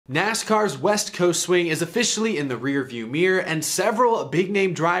NASCAR's West Coast swing is officially in the rearview mirror, and several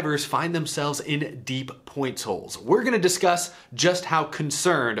big-name drivers find themselves in deep points holes. We're going to discuss just how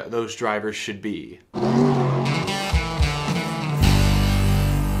concerned those drivers should be.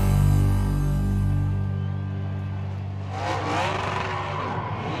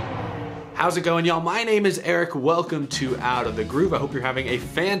 How's it going, y'all? My name is Eric. Welcome to Out of the Groove. I hope you're having a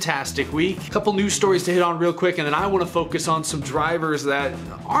fantastic week. A couple news stories to hit on real quick, and then I want to focus on some drivers that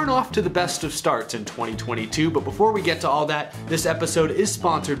aren't off to the best of starts in 2022. But before we get to all that, this episode is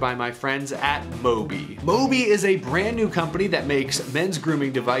sponsored by my friends at Moby. Moby is a brand new company that makes men's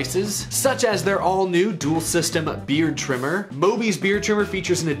grooming devices, such as their all-new dual-system beard trimmer. Moby's beard trimmer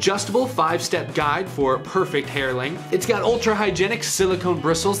features an adjustable 5-step guide for perfect hair length. It's got ultra-hygienic silicone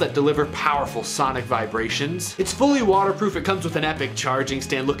bristles that deliver powerful sonic vibrations. It's fully waterproof. It comes with an epic charging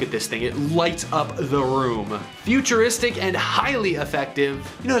stand. Look at this thing. It lights up the room. Futuristic and highly effective.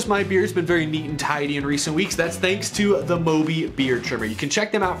 You notice my beard's been very neat and tidy in recent weeks. That's thanks to the Moby beard trimmer. You can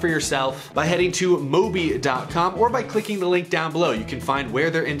check them out for yourself by heading to moby.com or by clicking the link down below. You can find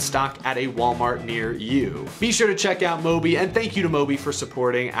where they're in stock at a Walmart near you. Be sure to check out Moby, and thank you to Moby for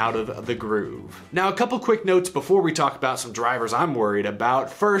supporting Out of the Groove. Now, a couple quick notes before we talk about some drivers I'm worried about.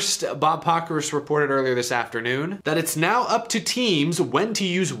 First, Bob Pockrass reported earlier this afternoon that it's now up to teams when to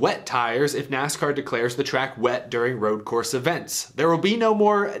use wet tires if NASCAR declares the track wet during road course events. There will be no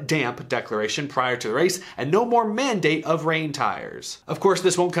more damp declaration prior to the race and no more mandate of rain tires. Of course,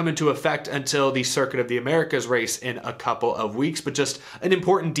 this won't come into effect until the Circuit of the Americas race in a couple of weeks, but just an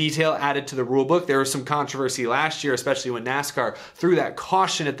important detail added to the rulebook. There was some controversy last year, especially when NASCAR threw that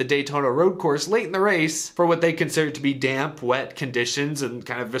caution at the Daytona road course late in the race for what they considered to be damp, wet conditions, and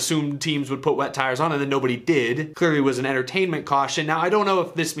kind of assumed teams would put wet tires on, and then nobody did. Clearly it was an entertainment caution. Now, I don't know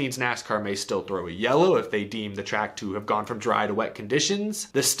if this means NASCAR may still throw a yellow if they deem the track to have gone from dry to wet conditions.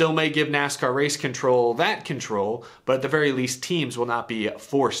 This still may give NASCAR race control that control, but at the very least, teams will not be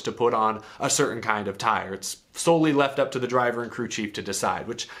forced to put on a certain kind of tire. It's solely left up to the driver and crew chief to decide,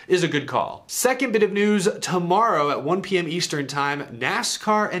 which is a good call. Second bit of news, tomorrow at 1 p.m. Eastern Time,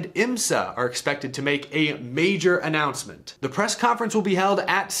 NASCAR and IMSA are expected to make a major announcement. The press conference will be held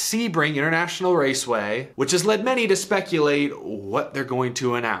at Sebring International Raceway, which has led many to speculate what they're going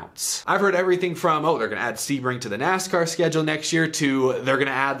to announce. I've heard everything from, oh, they're going to add Sebring to the NASCAR schedule next year, to they're going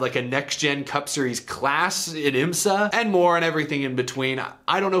to add like a next-gen Cup Series class in IMSA, and more, and everything in between.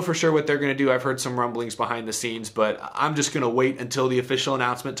 I don't know for sure what they're going to do. I've heard some rumblings behind the scenes, but I'm just gonna wait until the official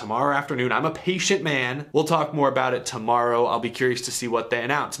announcement tomorrow afternoon. I'm a patient man. We'll talk more about it tomorrow. I'll be curious to see what they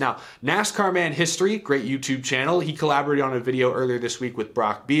announce. Now, NASCAR Man History, great YouTube channel. He collaborated on a video earlier this week with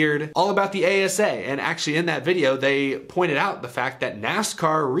Brock Beard, all about the ASA. And actually in that video, they pointed out the fact that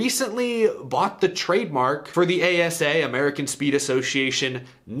NASCAR recently bought the trademark for the ASA, American Speed Association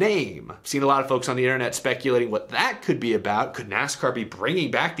name. I've seen a lot of folks on the internet speculating what that could be about. Could NASCAR be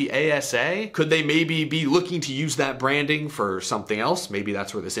bringing back the ASA? Could they maybe be looking to use that branding for something else? Maybe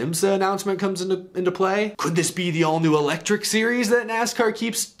that's where this IMSA announcement comes into play. Could this be the all-new electric series that NASCAR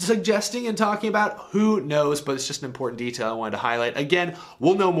keeps suggesting and talking about? Who knows, but it's just an important detail I wanted to highlight. Again,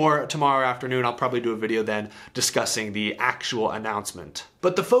 we'll know more tomorrow afternoon. I'll probably do a video then discussing the actual announcement.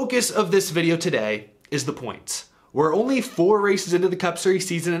 But the focus of this video today is the points. We're only 4 races into the Cup Series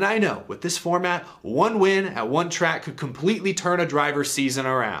season, and I know, with this format, one win at one track could completely turn a driver's season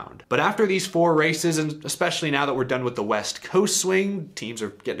around. But after these 4 races, and especially now that we're done with the West Coast swing, teams are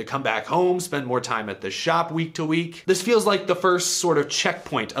getting to come back home, spend more time at the shop week to week, this feels like the first sort of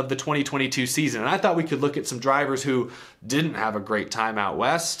checkpoint of the 2022 season, and I thought we could look at some drivers who didn't have a great time out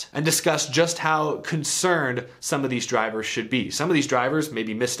west and discuss just how concerned some of these drivers should be. Some of these drivers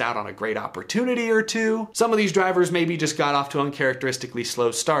maybe missed out on a great opportunity or two. Some of these drivers maybe just got off to uncharacteristically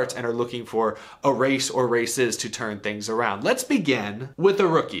slow starts and are looking for a race or races to turn things around. Let's begin with a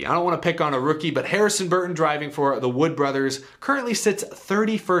rookie. I don't want to pick on a rookie, but Harrison Burton, driving for the Wood brothers, currently sits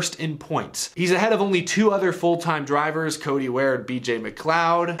 31st in points. He's ahead of only 2 other full-time drivers, Cody Ware and BJ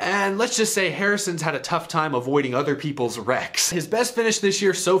McLeod, and let's just say Harrison's had a tough time avoiding other people's wrecks. His best finish this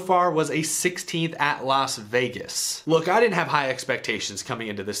year so far was a 16th at Las Vegas. Look, I didn't have high expectations coming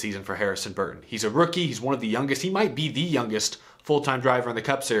into the season for Harrison Burton. He's a rookie, he's one of the youngest, he might be the youngest full-time driver in the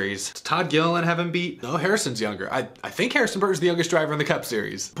Cup Series. Does Todd Gilliland have him beat? No, Harrison's younger. I think Harrison Burton's the youngest driver in the Cup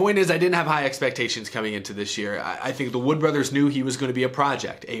Series. Point is, I didn't have high expectations coming into this year. I think the Wood brothers knew he was going to be a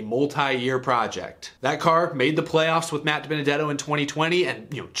project, a multi-year project. That car made the playoffs with Matt DiBenedetto in 2020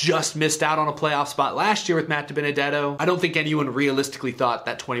 and just missed out on a playoff spot last year with Matt DiBenedetto. I don't think anyone realistically thought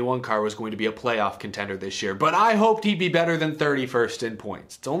that 21 car was going to be a playoff contender this year, but I hoped he'd be better than 31st in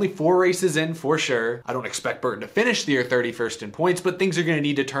points. It's only 4 races in for sure. I don't expect Burton to finish the year 31st in in points, but things are going to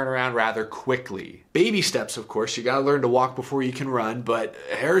need to turn around rather quickly. Baby steps, of course. You got to learn to walk before you can run, but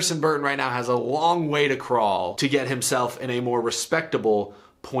Harrison Burton right now has a long way to crawl to get himself in a more respectable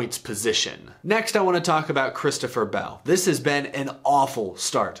points position. Next, I want to talk about Christopher Bell. This has been an awful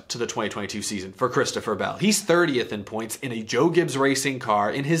start to the 2022 season for Christopher Bell. He's 30th in points in a Joe Gibbs Racing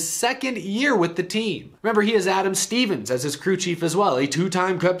car in his second year with the team. Remember, he has Adam Stevens as his crew chief as well, a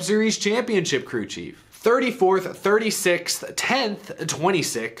two-time Cup Series championship crew chief. 34th, 36th, 10th,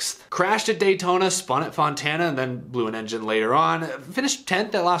 26th. Crashed at Daytona, spun at Fontana, and then blew an engine later on. Finished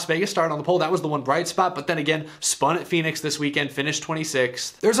 10th at Las Vegas, started on the pole. That was the one bright spot, but then again, spun at Phoenix this weekend, finished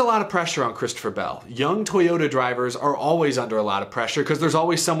 26th. There's a lot of pressure on Christopher Bell. Young Toyota drivers are always under a lot of pressure because there's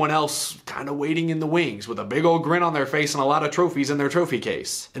always someone else kind of waiting in the wings with a big old grin on their face and a lot of trophies in their trophy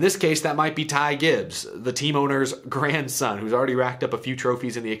case. In this case, that might be Ty Gibbs, the team owner's grandson, who's already racked up a few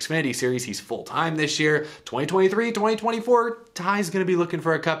trophies in the Xfinity Series. He's full-time this year. 2023, 2024, Ty's going to be looking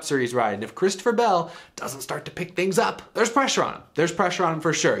for a Cup Series ride. And if Christopher Bell doesn't start to pick things up, there's pressure on him. There's pressure on him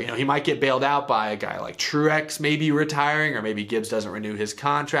for sure. You know, he might get bailed out by a guy like Truex maybe retiring, or maybe Gibbs doesn't renew his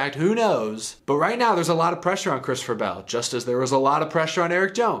contract. Who knows? But right now, there's a lot of pressure on Christopher Bell, just as there was a lot of pressure on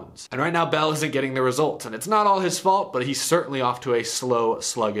Erik Jones. And right now, Bell isn't getting the results. And it's not all his fault, but he's certainly off to a slow,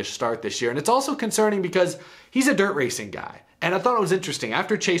 sluggish start this year. And it's also concerning because he's a dirt racing guy. And I thought it was interesting.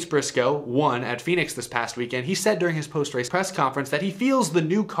 After Chase Briscoe won at Phoenix this past weekend, he said during his post-race press conference that he feels the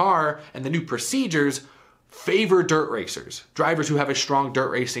new car and the new procedures favor dirt racers, drivers who have a strong dirt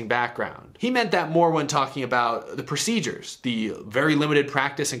racing background. He meant that more when talking about the procedures, the very limited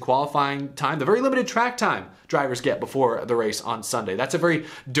practice and qualifying time, the very limited track time drivers get before the race on Sunday. That's a very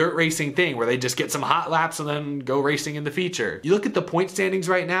dirt racing thing where they just get some hot laps and then go racing in the feature. You look at the point standings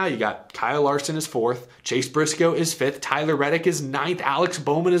right now, you got Kyle Larson is 4th, Chase Briscoe is 5th, Tyler Reddick is 9th, Alex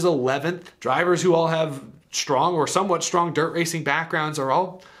Bowman is 11th. Drivers who all have strong or somewhat strong dirt racing backgrounds are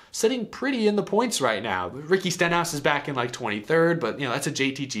all sitting pretty in the points right now. Ricky Stenhouse is back in like 23rd, but you know, that's a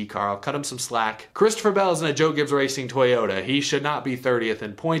JTG car. I'll cut him some slack. Christopher Bell is in a Joe Gibbs Racing Toyota. He should not be 30th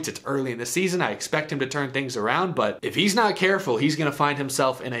in points. It's early in the season. I expect him to turn things around, but if he's not careful, he's going to find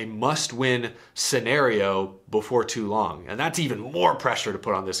himself in a must-win scenario before too long. And that's even more pressure to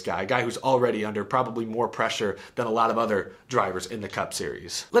put on this guy, a guy who's already under probably more pressure than a lot of other drivers in the Cup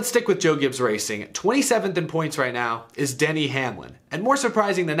Series. Let's stick with Joe Gibbs Racing. 27th in points right now is Denny Hamlin. And more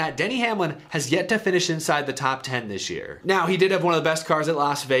surprising than that, Denny Hamlin has yet to finish inside the top 10 this year. Now, he did have one of the best cars at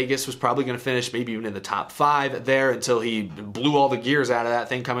Las Vegas, was probably going to finish maybe even in the top 5 there until he blew all the gears out of that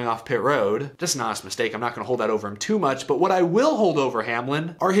thing coming off pit road. Just an honest mistake. I'm not going to hold that over him too much, but what I will hold over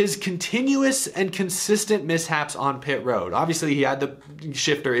Hamlin are his continuous and consistent mishaps on pit road. Obviously, he had the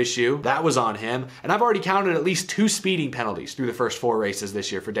shifter issue. That was on him. And I've already counted at least 2 speeding penalties through the first 4 races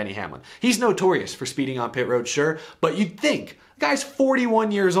this year for Denny Hamlin. He's notorious for speeding on pit road, sure, but you'd think, the guy's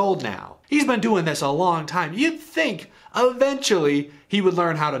 41 years old now. He's been doing this a long time. You'd think eventually he would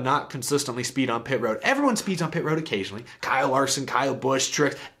learn how to not consistently speed on pit road. Everyone speeds on pit road occasionally. Kyle Larson, Kyle Busch,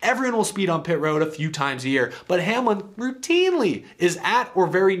 Truex, everyone will speed on pit road a few times a year. But Hamlin routinely is at or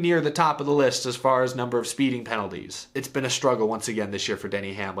very near the top of the list as far as number of speeding penalties. It's been a struggle once again this year for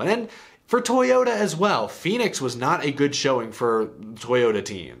Denny Hamlin. And for Toyota as well, Phoenix was not a good showing for Toyota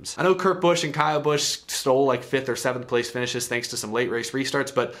teams. I know Kurt Busch and Kyle Busch stole like 5th or 7th place finishes thanks to some late race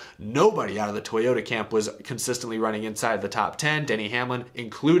restarts, but nobody out of the Toyota camp was consistently running inside the top 10, Denny Hamlin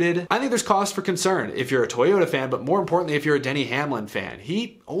included. I think there's cause for concern if you're a Toyota fan, but more importantly, if you're a Denny Hamlin fan.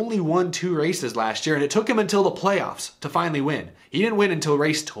 He only won 2 races last year, and it took him until the playoffs to finally win. He didn't win until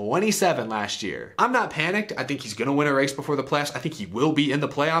race 27 last year. I'm not panicked. I think he's going to win a race before the playoffs. I think he will be in the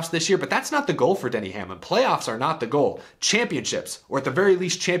playoffs this year, but that's not the goal for Denny Hamlin. Playoffs are not the goal. Championships, or at the very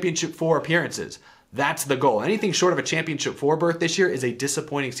least championship 4 appearances. That's the goal. Anything short of a championship 4 berth this year is a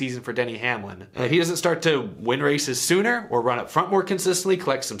disappointing season for Denny Hamlin. And if he doesn't start to win races sooner or run up front more consistently,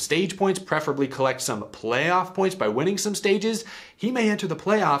 collect some stage points, preferably collect some playoff points by winning some stages, he may enter the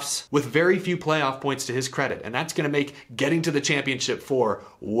playoffs with very few playoff points to his credit. And that's going to make getting to the championship 4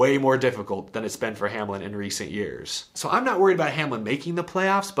 way more difficult than it's been for Hamlin in recent years. So I'm not worried about Hamlin making the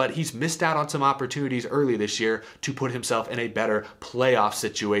playoffs, but he's missed out on some opportunities early this year to put himself in a better playoff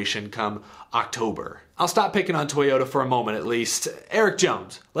situation come October. I'll stop picking on Toyota for a moment at least. Erik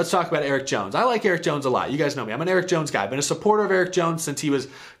Jones. Let's talk about Erik Jones. I like Erik Jones a lot. You guys know me. I'm an Erik Jones guy. I've been a supporter of Erik Jones since he was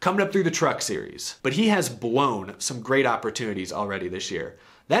coming up through the Truck Series. But he has blown some great opportunities already this year.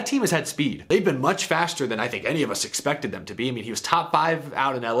 that team has had speed. They've been much faster than I think any of us expected them to be. I mean, he was top 5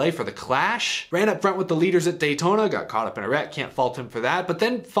 out in LA for the Clash, ran up front with the leaders at Daytona, got caught up in a wreck, can't fault him for that. But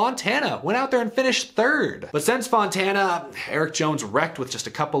then Fontana went out there and finished 3rd. But since Fontana, Erik Jones wrecked with just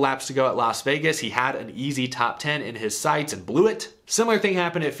a couple laps to go at Las Vegas. He had an easy top 10 in his sights and blew it. Similar thing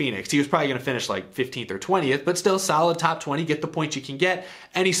happened at Phoenix. He was probably going to finish like 15th or 20th, but still solid top 20, get the points you can get,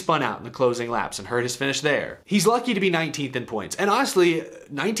 and he spun out in the closing laps and hurt his finish there. He's lucky to be 19th in points, and honestly,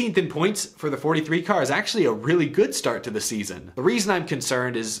 19th in points for the 43 car is actually a really good start to the season. The reason I'm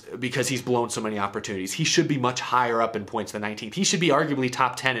concerned is because he's blown so many opportunities. He should be much higher up in points than 19th. He should be arguably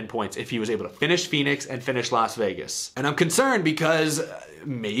top 10 in points if he was able to finish Phoenix and finish Las Vegas. And I'm concerned because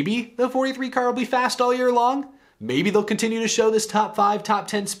maybe the 43 car will be fast all year long. Maybe they'll continue to show this top 5, top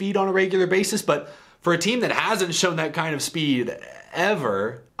 10 speed on a regular basis, but for a team that hasn't shown that kind of speed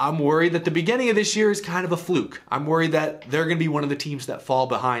ever, I'm worried that the beginning of this year is kind of a fluke. I'm worried that they're going to be one of the teams that fall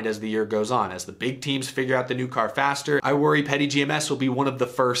behind as the year goes on. As the big teams figure out the new car faster, I worry Petty GMS will be one of the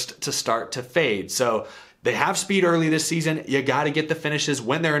first to start to fade. So they have speed early this season. You got to get the finishes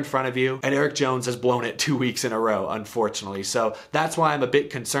when they're in front of you. And Erik Jones has blown it 2 weeks in a row, unfortunately. So that's why I'm a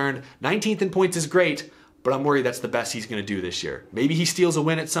bit concerned. 19th in points is great, but I'm worried that's the best he's going to do this year. Maybe he steals a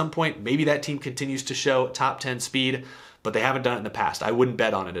win at some point. Maybe that team continues to show top 10 speed, but they haven't done it in the past. I wouldn't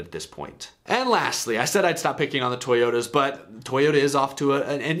bet on it at this point. And lastly, I said I'd stop picking on the Toyotas, but Toyota is off to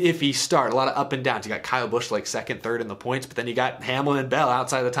an iffy start. A lot of up and downs. You got Kyle Busch like 2nd, 3rd in the points, but then you got Hamlin and Bell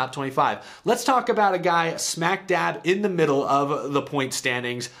outside the top 25. Let's talk about a guy smack dab in the middle of the point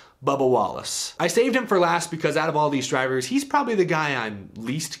standings, Bubba Wallace. I saved him for last because out of all these drivers, he's probably the guy I'm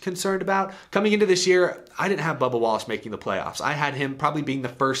least concerned about. Coming into this year, I didn't have Bubba Wallace making the playoffs. I had him probably being the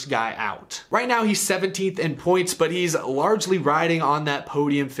first guy out. Right now, he's 17th in points, but he's largely riding on that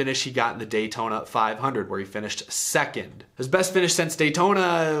podium finish he got in the Daytona 500, where he finished 2nd. His best finish since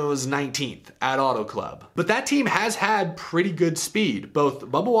Daytona was 19th at Auto Club. But that team has had pretty good speed. Both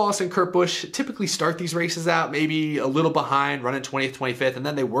Bubba Wallace and Kurt Busch typically start these races out maybe a little behind, running 20th, 25th, and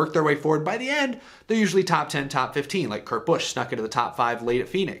then they work their way forward. By the end, they're usually top 10, top 15, like Kurt Busch snuck into the top 5 late at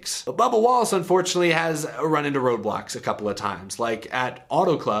Phoenix. But Bubba Wallace, unfortunately, has run into roadblocks a couple of times. Like at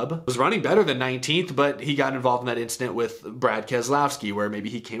Auto Club, was running better than 19th, but he got involved in that incident with Brad Keselowski, where maybe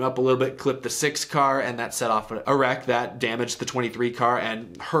he came up a little bit, clipped the 6 car, and that set off a wreck that damaged the 23 car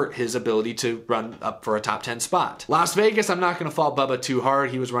and hurt his ability to run up for a top 10 spot. Las Vegas, I'm not going to fault Bubba too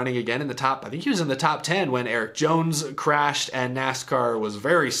hard. He was running again in the top, I think he was in the top 10 when Erik Jones crashed and NASCAR was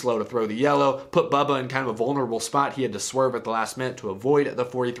very slow to throw the yellow, put Bubba in kind of a vulnerable spot. He had to swerve at the last minute to avoid the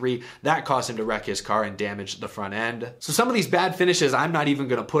 43. That caused him to wreck his car and damage the front end. So some of these bad finishes, I'm not even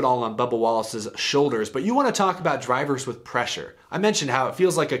going to put all on Bubba Wallace's shoulders, but you want to talk about drivers with pressure. I mentioned how it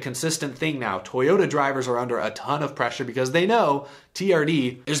feels like a consistent thing now. Toyota drivers are under a ton of pressure because they know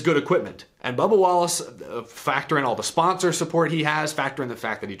TRD is good equipment. And Bubba Wallace, factor in all the sponsor support he has, factor in the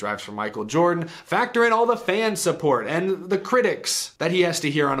fact that he drives for Michael Jordan, factor in all the fan support and the critics that he has to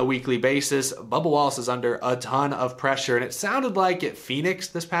hear on a weekly basis. Bubba Wallace is under a ton of pressure, and it sounded like at Phoenix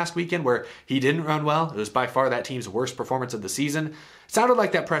this past weekend where he didn't run well. It was by far that team's worst performance of the season. Sounded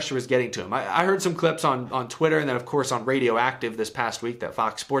like that pressure was getting to him. I heard some clips on Twitter and then of course on Radioactive this past week that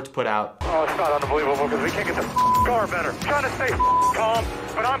Fox Sports put out. Oh, it's not unbelievable because we can't get the car better. I'm trying to stay calm,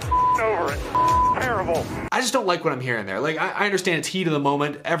 but I'm over it. Terrible. I just don't like what I'm hearing there. Like, I understand it's heat of the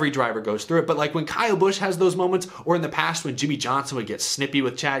moment. Every driver goes through it. But like when Kyle Busch has those moments, or in the past when Jimmy Johnson would get snippy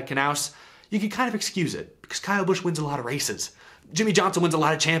with Chad Knaus, you can kind of excuse it because Kyle Busch wins a lot of races. Jimmy Johnson wins a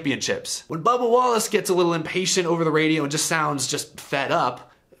lot of championships. When Bubba Wallace gets a little impatient over the radio and just sounds just fed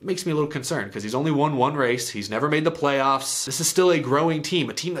up, it makes me a little concerned because he's only won 1 race. He's never made the playoffs. This is still a growing team,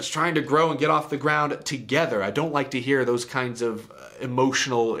 a team that's trying to grow and get off the ground together. I don't like to hear those kinds of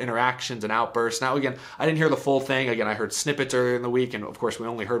emotional interactions and outbursts. Now, again, I didn't hear the full thing. Again, I heard snippets earlier in the week, and of course, we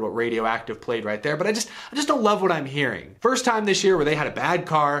only heard what Radioactive played right there. But I just don't love what I'm hearing. First time this year where they had a bad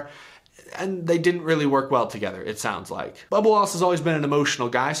car, and they didn't really work well together, it sounds like. Bubba Wallace has always been an emotional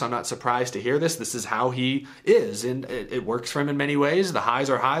guy, so I'm not surprised to hear this. This is how he is, and it works for him in many ways. The highs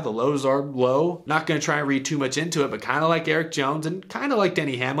are high, the lows are low. Not going to try and read too much into it, but kind of like Erik Jones and kind of like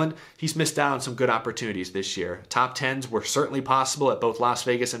Denny Hamlin, he's missed out on some good opportunities this year. Top 10s were certainly possible at both Las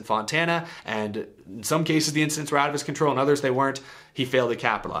Vegas and Fontana, and In some cases, the incidents were out of his control. In others, they weren't. He failed to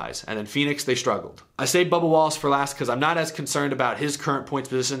capitalize. And then Phoenix, they struggled. I say Bubba Wallace for last because I'm not as concerned about his current points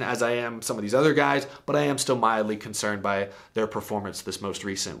position as I am some of these other guys, but I am still mildly concerned by their performance this most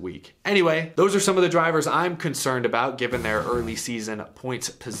recent week. Anyway, those are some of the drivers I'm concerned about given their early season points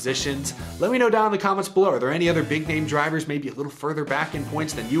positions. Let me know down in the comments below. Are there any other big name drivers maybe a little further back in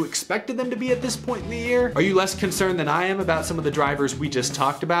points than you expected them to be at this point in the year? Are you less concerned than I am about some of the drivers we just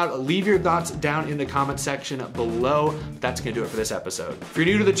talked about? Leave your thoughts down in the comment section below. That's gonna do it for this episode. If you're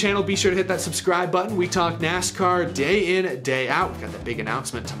new to the channel, be sure to hit that subscribe button. We talk NASCAR day in, day out. We've got that big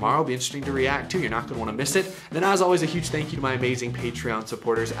announcement tomorrow. It'll be interesting to react to. You're not gonna wanna miss it. And then as always, a huge thank you to my amazing Patreon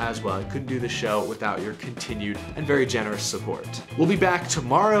supporters as well. I couldn't do the show without your continued and very generous support. We'll be back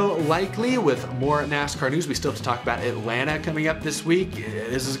tomorrow likely with more NASCAR news. We still have to talk about Atlanta coming up this week.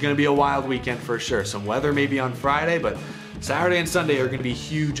 This is gonna be a wild weekend for sure. Some weather maybe on Friday, but Saturday and Sunday are gonna be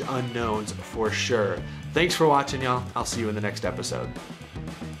huge unknowns for sure. Thanks for watching, y'all. I'll see you in the next episode.